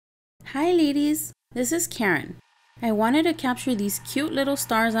Hi ladies, this is Karen. I wanted to capture these cute little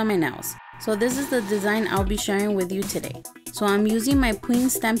stars on my nails, so this is the design I'll be sharing with you today. So I'm using my Pueen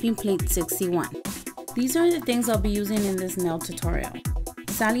stamping plate 61. These are the things I'll be using in this nail tutorial.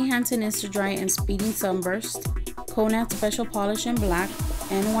 Sally Hansen Insta-Dry and Speedy Sunburst, Konad Special Polish in Black,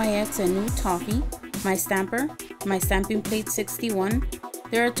 NYX and New Toffee, my stamper, my stamping plate 61.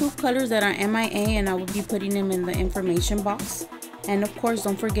 There are two colors that are MIA and I will be putting them in the information box. And of course,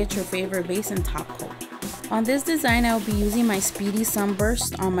 don't forget your favorite base and top coat. On this design, I will be using my Speedy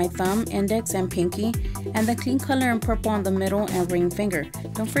Sunburst on my thumb, index, and pinky, and the Kleancolor in purple on the middle and ring finger.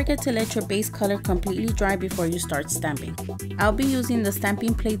 Don't forget to let your base color completely dry before you start stamping. I'll be using the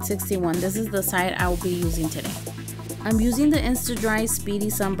stamping plate 61. This is the side I will be using today. I'm using the Insta-Dry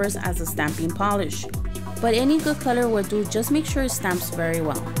Speedy Sunburst as a stamping polish, but any good color will do. Just make sure it stamps very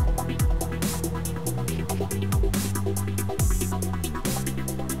well.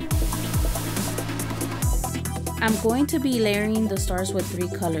 I'm going to be layering the stars with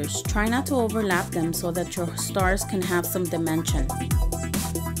 3 colors. Try not to overlap them so that your stars can have some dimension.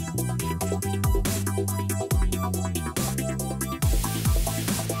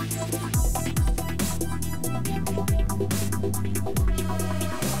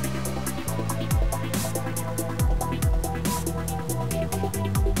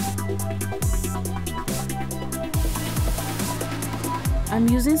 I'm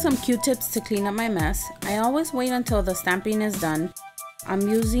using some Q-tips to clean up my mess. I always wait until the stamping is done. I'm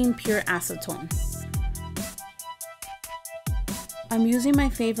using pure acetone. I'm using my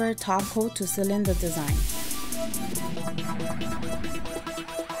favorite top coat to seal in the design.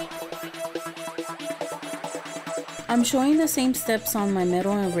 I'm showing the same steps on my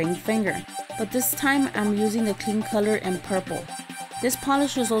middle and ring finger, but this time I'm using the Kleancolor in purple. This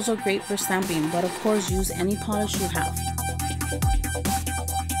polish is also great for stamping, but of course use any polish you have.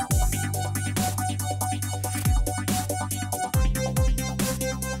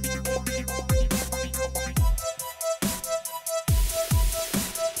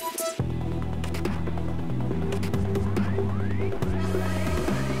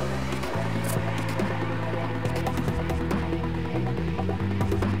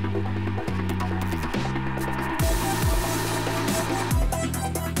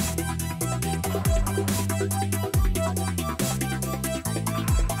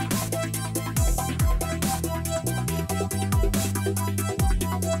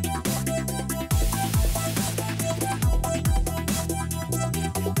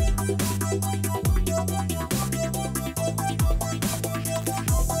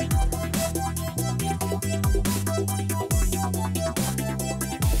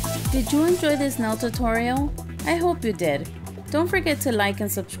 Did you enjoy this nail tutorial? I hope you did. Don't forget to like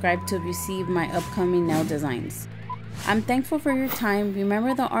and subscribe to receive my upcoming nail designs. I'm thankful for your time.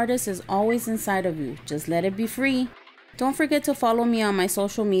 Remember, the artist is always inside of you. Just let it be free. Don't forget to follow me on my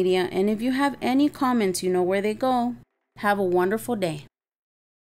social media, and if you have any comments, you know where they go. Have a wonderful day.